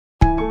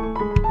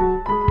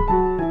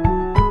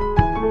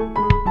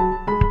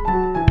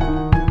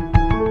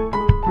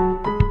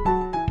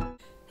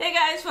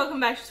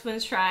back to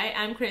Twins Try.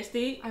 I'm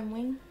Christy. I'm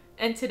Wing.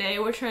 And today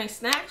we're trying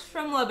snacks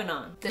from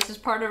Lebanon. This is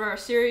part of our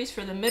series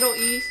for the Middle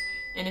East.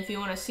 And if you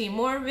want to see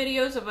more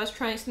videos of us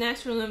trying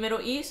snacks from the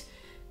Middle East,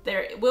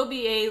 there will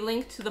be a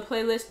link to the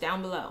playlist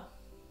down below.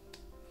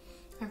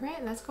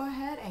 Alright, let's go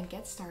ahead and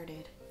get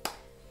started.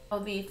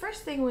 Well, the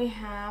first thing we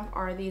have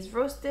are these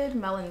roasted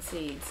melon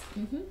seeds.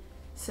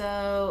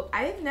 So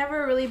I've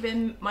never really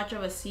been much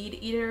of a seed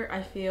eater.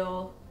 I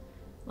feel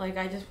like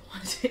I just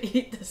want to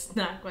eat the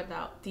snack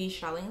without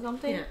de-shelling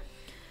something. Yeah.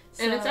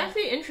 And it's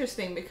actually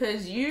interesting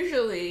because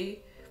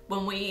usually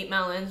when we eat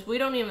melons, we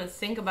don't even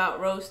think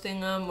about roasting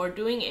them or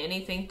doing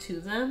anything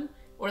to them,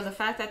 or the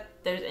fact that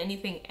there's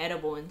anything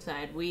edible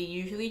inside. We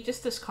usually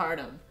just discard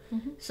them.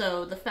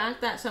 So the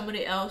fact that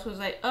somebody else was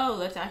like, oh,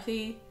 let's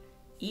actually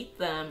eat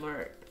them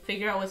or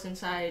figure out what's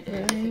inside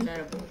and if it's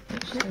edible.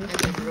 And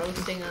then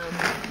roasting them,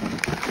 I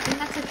think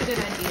that's such a good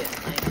idea.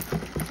 Like,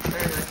 I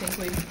don't know, I think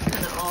we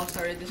kind of all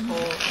started this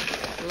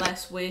whole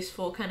less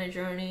wasteful kind of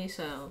journey,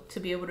 so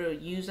to be able to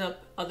use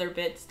up other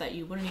bits that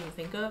you wouldn't even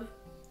think of,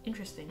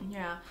 interesting.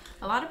 Yeah,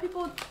 a lot of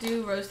people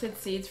do roasted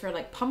seeds for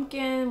like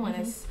pumpkin when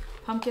it's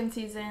pumpkin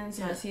season,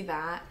 so I see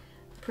that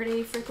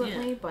pretty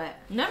frequently, but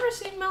never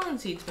seen melon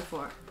seeds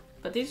before,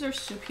 but these are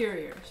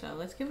superior, so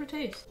let's give it a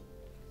taste.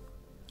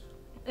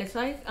 It's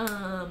like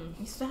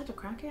you still have to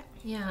crack it.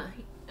 Yeah,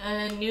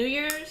 New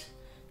Year's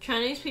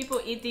Chinese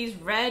people eat these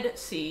red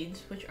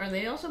seeds, which are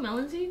they also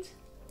melon seeds?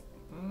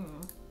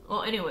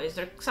 Well, anyways,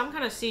 they're some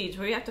kind of seeds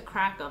where you have to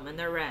crack them and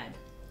they're red,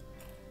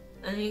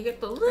 and you get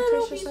the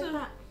little piece like of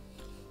that.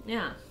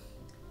 Yeah.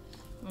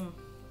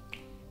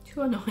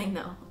 Too annoying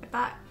though. I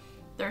thought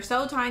they're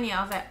so tiny.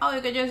 I was like, oh, you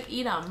could just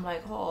eat them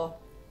like whole.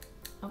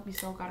 Oh, we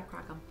still gotta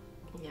crack them.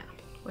 Yeah.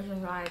 Which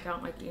is why I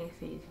don't like eating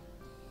seeds.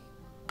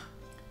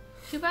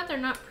 Too bad they're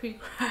not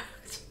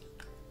pre-cracked.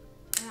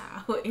 Yeah,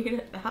 I would eat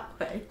it that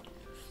way.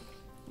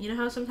 You know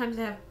how sometimes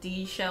they have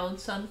de-shelled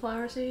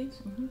sunflower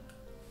seeds?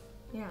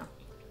 Yeah.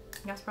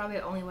 That's probably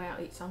the only way I'll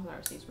eat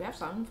sunflower seeds. We have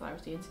sunflower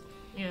seeds.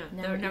 Yeah,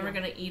 they're never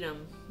gonna eat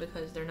them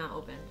because they're not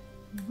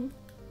opened.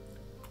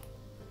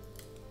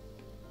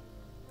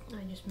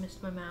 I just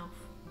missed my mouth.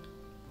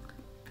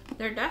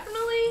 They're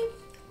definitely...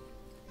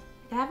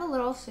 They have a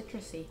little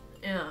citrusy.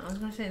 Yeah, I was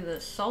gonna say the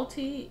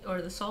salty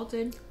or the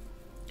salted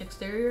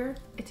exterior.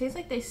 It tastes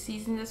like they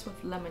seasoned this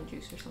with lemon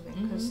juice or something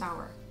because it's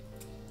sour.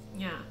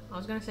 Yeah, I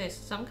was gonna say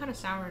some kind of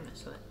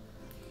sourness to it.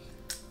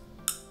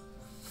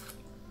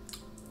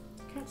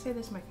 Can't say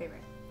this is my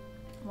favorite.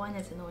 One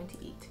is annoying to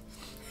eat.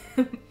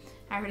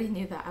 I already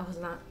knew that I was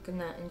not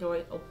gonna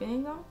enjoy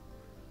opening them.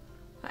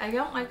 But I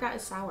don't like that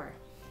it's sour.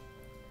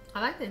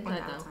 I like the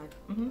inside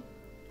though.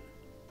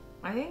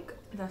 I think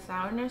the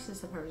sourness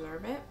is to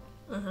preserve it.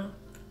 But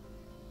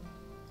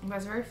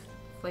it's very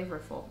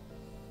flavorful.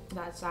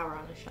 That sour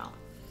on the shell.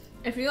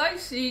 If you like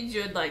seeds,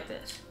 you'd like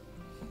this.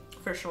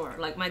 For sure.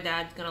 Like my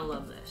dad's gonna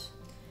love this.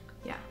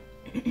 Yeah.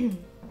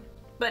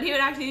 But he would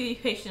actually be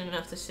patient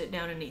enough to sit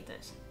down and eat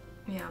this.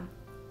 Yeah.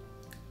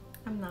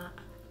 I'm not.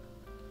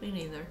 Me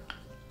neither.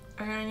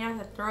 And then you have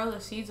to throw the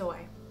seeds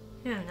away.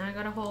 Yeah, now I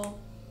got a whole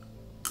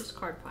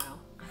discard pile.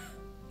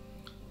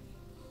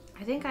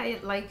 I think I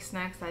like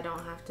snacks I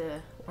don't have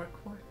to work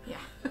for.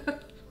 Yeah.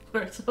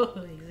 We're so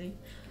lazy.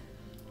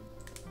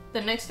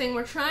 The next thing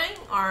we're trying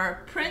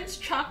are Prince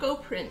Choco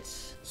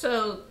Prince.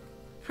 So,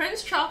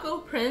 Prince Choco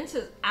Prince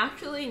is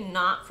actually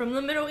not from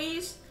the Middle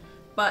East,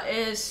 but it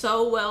is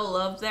so well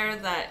loved there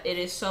that it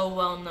is so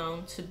well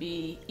known to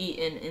be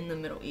eaten in the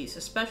Middle East,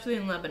 especially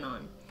in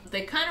Lebanon.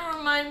 They kind of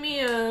remind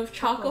me of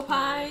choco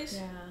pies.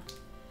 Yeah.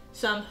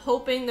 So I'm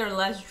hoping they're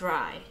less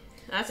dry.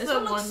 That's this the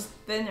one one looks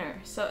thinner,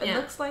 so it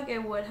looks like it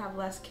would have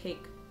less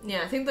cake.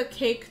 Yeah, I think the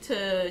cake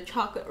to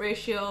chocolate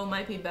ratio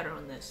might be better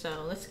on this,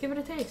 so let's give it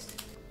a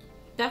taste.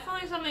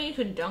 Definitely something you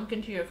could dunk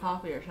into your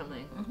coffee or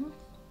something.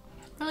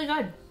 Really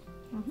good.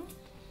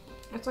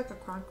 It's like a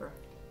cracker.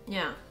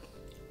 Yeah.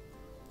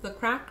 The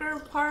cracker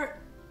part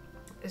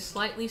is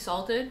slightly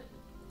salted.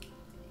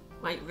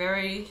 Like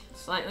very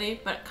slightly,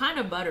 but kind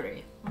of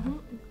buttery.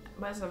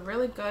 But it's a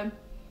really good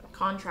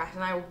contrast,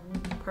 and I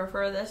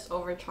prefer this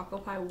over choco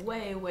pie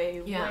way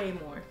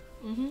more.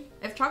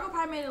 If choco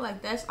pie made it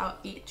like this, I'll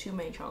eat too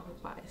many choco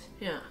pies.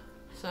 Yeah.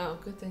 So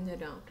good thing they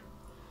don't.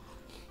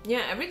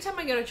 Yeah, every time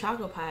I get a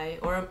choco pie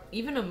or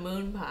even a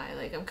moon pie,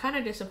 like I'm kind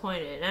of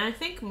disappointed. And I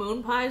think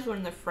moon pies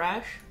when they're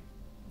fresh,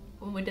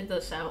 when we did the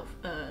South,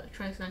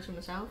 trying snacks from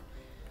the South,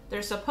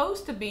 they're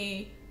supposed to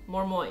be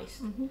more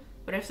moist.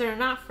 But if they're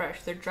not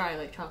fresh, they're dry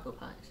like choco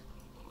pies.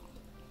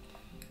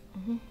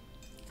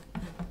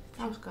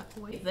 That was good.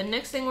 Wait. The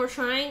next thing we're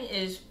trying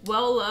is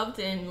well loved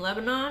in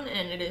Lebanon,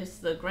 and it is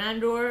the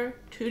Gandour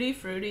Tutti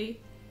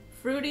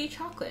Frutti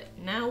chocolate,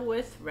 now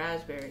with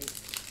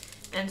raspberries.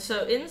 And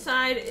so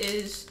inside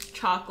is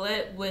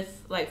chocolate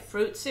with like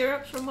fruit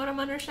syrups from what I'm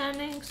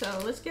understanding. So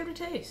let's give it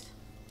a taste.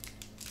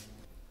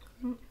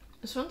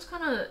 This one's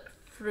kind of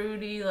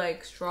fruity,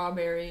 like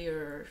strawberry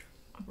or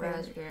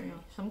raspberry,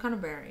 some kind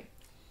of berry.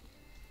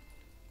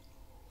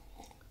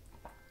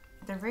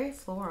 They're very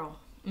floral.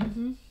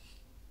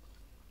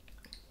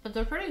 But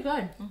they're pretty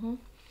good.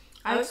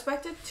 I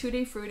expected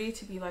Tutti Frutti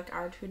to be like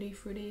our Tutti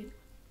Frutti.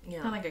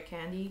 Yeah. Kind of like a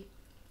candy.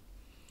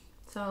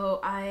 So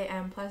I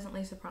am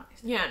pleasantly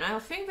surprised. Yeah, and I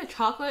think the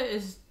chocolate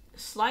is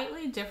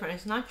slightly different.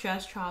 It's not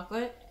just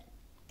chocolate.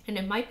 And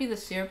it might be the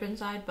syrup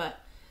inside, but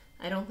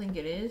I don't think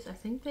it is. I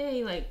think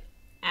they like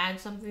add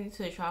something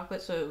to the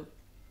chocolate so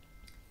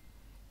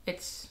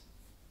it's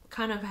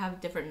kind of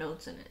have different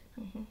notes in it.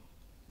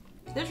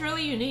 Mm-hmm. It's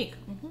really unique.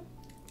 Mm-hmm.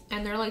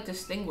 And they're like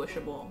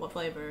distinguishable what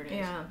flavor it is.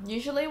 Yeah.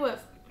 Usually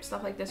with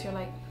stuff like this, you're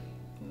like,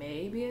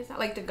 maybe it's not.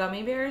 Like the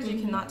gummy bears, you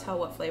cannot tell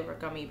what flavor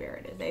gummy bear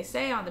it is. They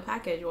say on the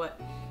package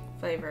what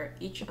flavor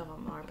each of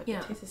them are, but they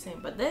taste the same.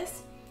 But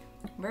this,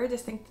 very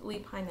distinctly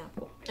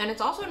pineapple. And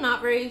it's also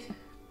not very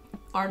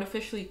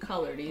artificially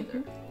colored either.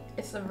 Mm-hmm.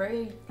 It's a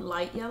very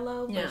light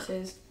yellow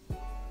versus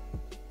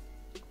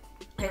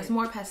it's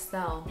more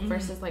pastel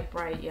versus like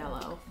bright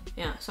yellow.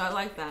 Yeah, so I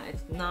like that.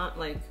 It's not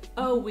like,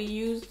 oh, we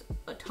used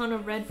a ton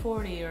of red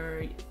 40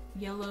 or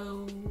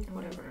yellow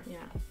whatever.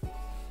 Yeah.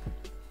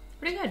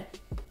 Pretty good.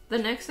 The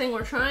next thing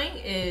we're trying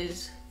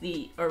is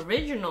the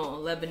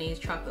original Lebanese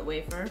chocolate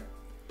wafer.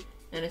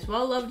 And it's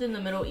well loved in the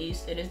Middle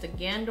East. It is the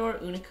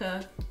Gandour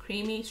Unica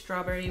creamy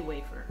strawberry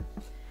wafer.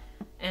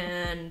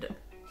 And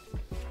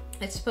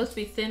it's supposed to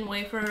be thin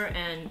wafer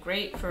and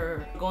great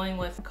for going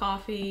with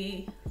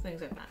coffee,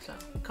 things like that. So,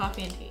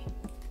 coffee and tea.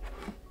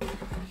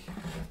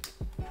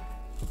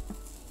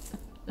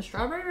 The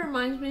strawberry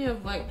reminds me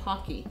of like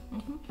Pocky.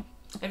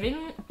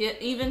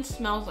 It even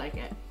smells like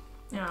it.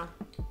 Yeah,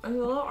 it's a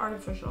little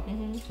artificial.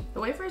 The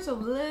wafer is a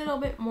little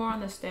bit more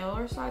on the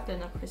staler side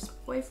than a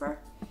crisp wafer.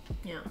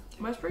 Yeah,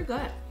 but it's pretty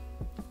good.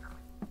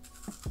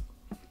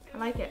 I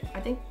like it. I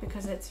think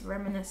because it's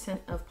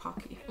reminiscent of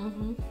Pocky.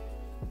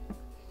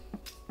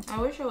 I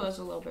wish it was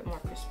a little bit more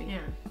crispy. Yeah,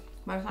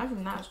 but aside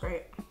from that, it's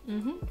great.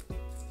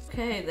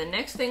 Okay, the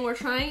next thing we're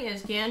trying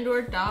is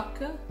Gandour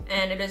Dabke,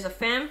 and it is a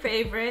fan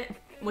favorite,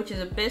 which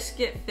is a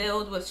biscuit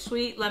filled with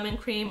sweet lemon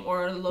cream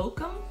or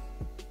lokum.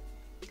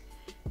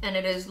 And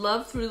it is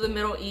loved through the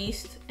Middle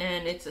East,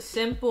 and it's a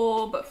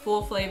simple but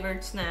full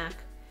flavored snack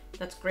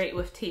that's great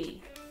with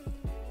tea.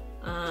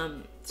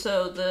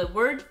 So the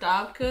word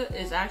dabke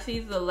is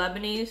actually the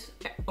Lebanese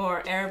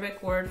or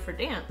Arabic word for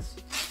dance.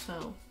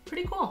 So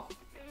pretty cool.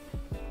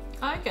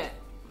 I like it.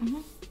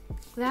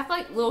 They have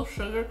like little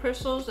sugar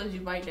crystals as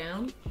you bite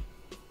down.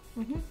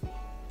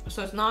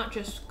 So it's not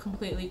just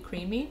completely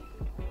creamy.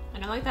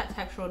 And I like that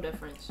textural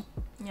difference.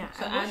 Yeah,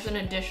 so it adds an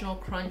additional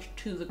crunch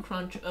to the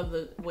crunch of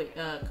the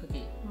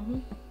cookie.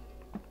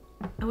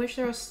 I wish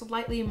there was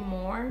slightly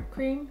more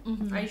cream.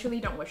 I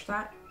usually don't wish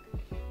that.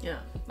 Yeah,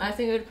 I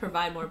think it would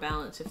provide more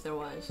balance if there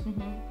was.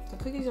 The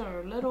cookies are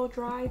a little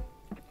dry,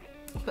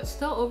 but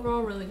still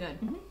overall really good.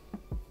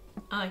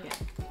 I like it.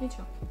 Me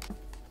too.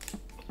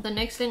 The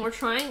next thing we're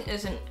trying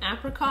is an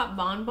apricot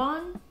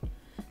bonbon.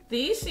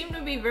 These seem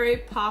to be very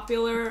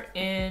popular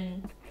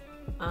in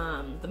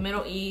the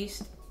Middle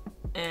East.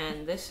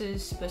 And this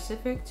is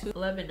specific to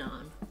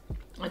Lebanon.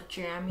 A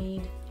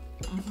jammied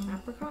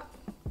apricot.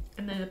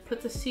 And then they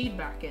put the seed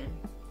back in.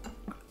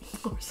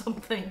 Or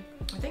something.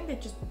 I think they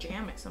just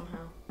jam it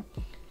somehow.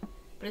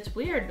 But it's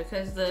weird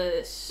because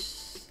the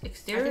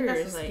exterior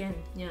is like... skin.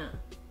 Yeah.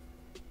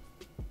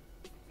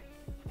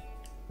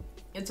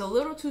 It's a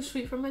little too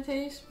sweet for my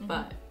taste,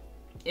 but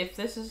if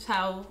this is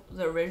how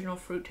the original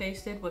fruit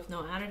tasted with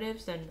no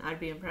additives, then I'd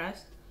be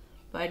impressed.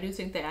 But I do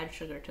think they add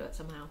sugar to it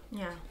somehow.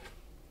 Yeah.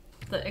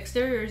 The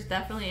exterior is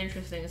definitely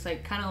interesting. It's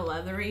like kind of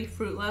leathery,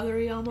 fruit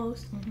leathery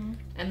almost.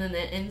 And then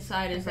the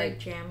inside is like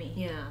jammy.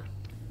 Yeah.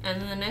 And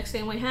then the next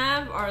thing we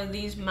have are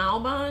these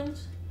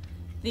Malbans.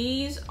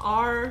 These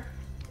are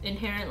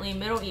inherently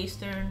Middle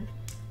Eastern.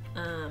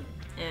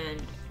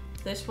 And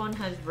this one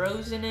has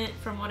rose in it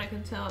from what I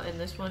can tell. And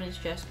this one is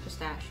just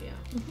pistachio.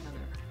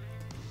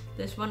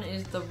 This one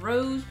is the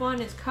rose one.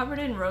 It's covered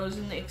in rose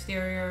in the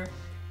exterior.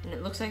 And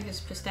it looks like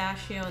it's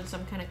pistachio and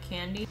some kind of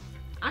candy.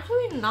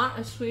 Actually not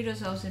as sweet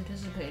as I was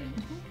anticipating.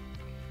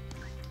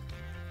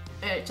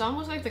 It's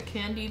almost like the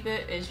candy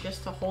bit is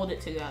just to hold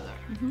it together.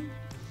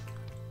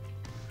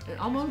 It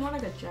almost more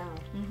like a gel.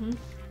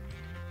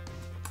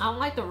 I don't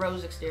like the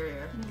rose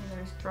exterior.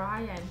 It's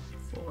dry and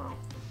floral.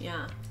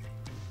 Yeah.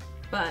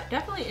 But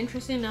definitely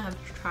interesting to have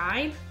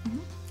tried.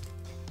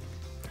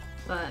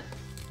 But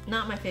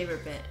not my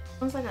favorite bit.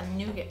 It's like a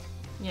nougat.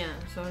 Yeah,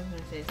 so I was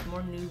gonna say it's more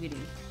nougaty.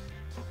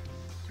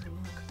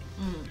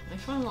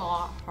 This one's a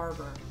lot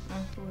harder.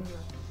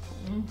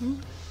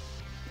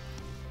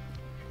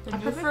 I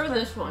prefer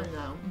this one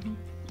though.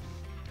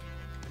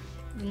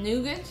 The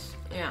nougats,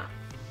 yeah,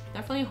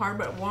 definitely hard,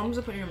 but it warms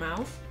up in your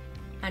mouth,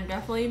 and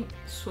definitely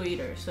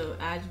sweeter, so it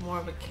adds more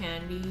of a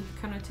candy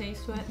kind of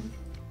taste to it.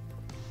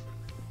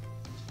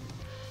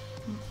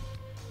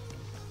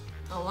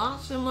 A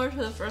lot similar to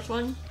the first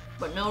one,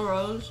 but no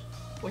rose,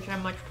 which I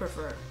much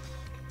prefer.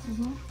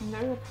 And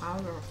there's a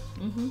powder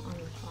on the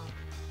side.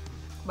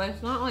 But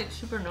it's not like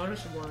super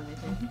noticeable or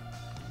anything.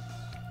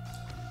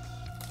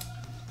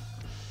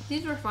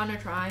 These were fun to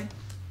try.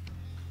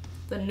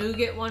 The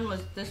nougat one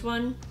was, this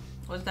one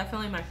was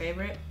definitely my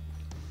favorite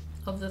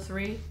of the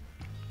three.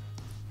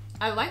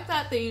 I like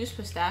that they use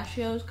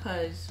pistachios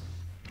because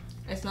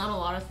it's not a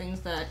lot of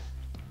things that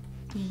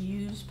you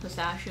use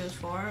pistachios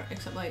for,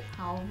 except like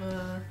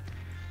halva.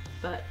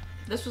 But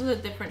this was a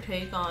different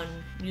take on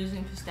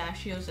using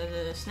pistachios as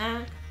a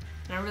snack,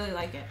 and I really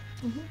like it.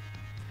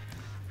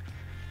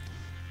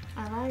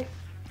 Alright,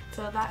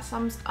 so that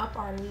sums up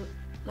our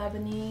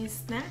Lebanese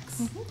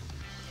snacks.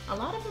 A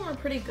lot of them are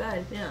pretty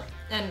good. Yeah,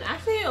 and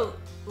actually a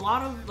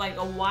lot of like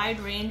a wide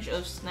range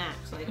of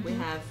snacks. Like we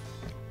have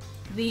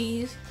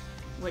these,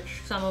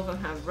 which some of them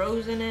have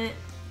rose in it,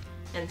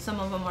 and some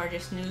of them are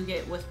just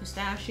nougat with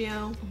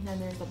pistachio. And then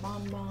there's the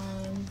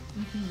bonbon,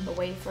 the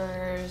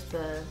wafers,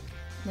 the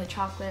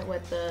chocolate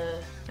with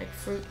the like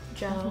fruit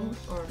gel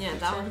or yeah,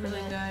 that was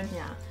really good.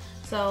 Yeah,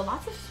 so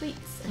lots of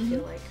sweets. I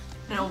feel like,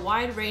 and a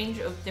wide range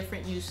of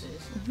different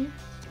uses.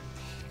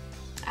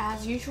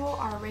 As usual,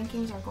 our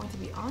rankings are going to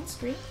be on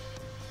screen.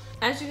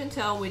 As you can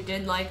tell, we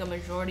did like a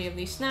majority of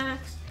these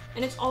snacks,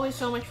 and it's always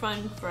so much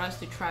fun for us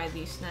to try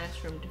these snacks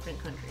from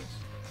different countries.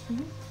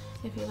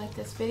 If you like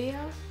this video,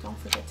 don't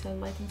forget to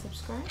like and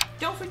subscribe.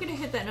 Don't forget to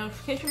hit that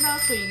notification bell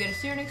so you get to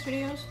see our next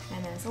videos.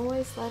 And as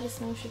always, let us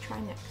know what you should try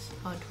next.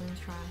 On Twins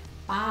Try.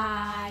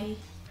 Bye!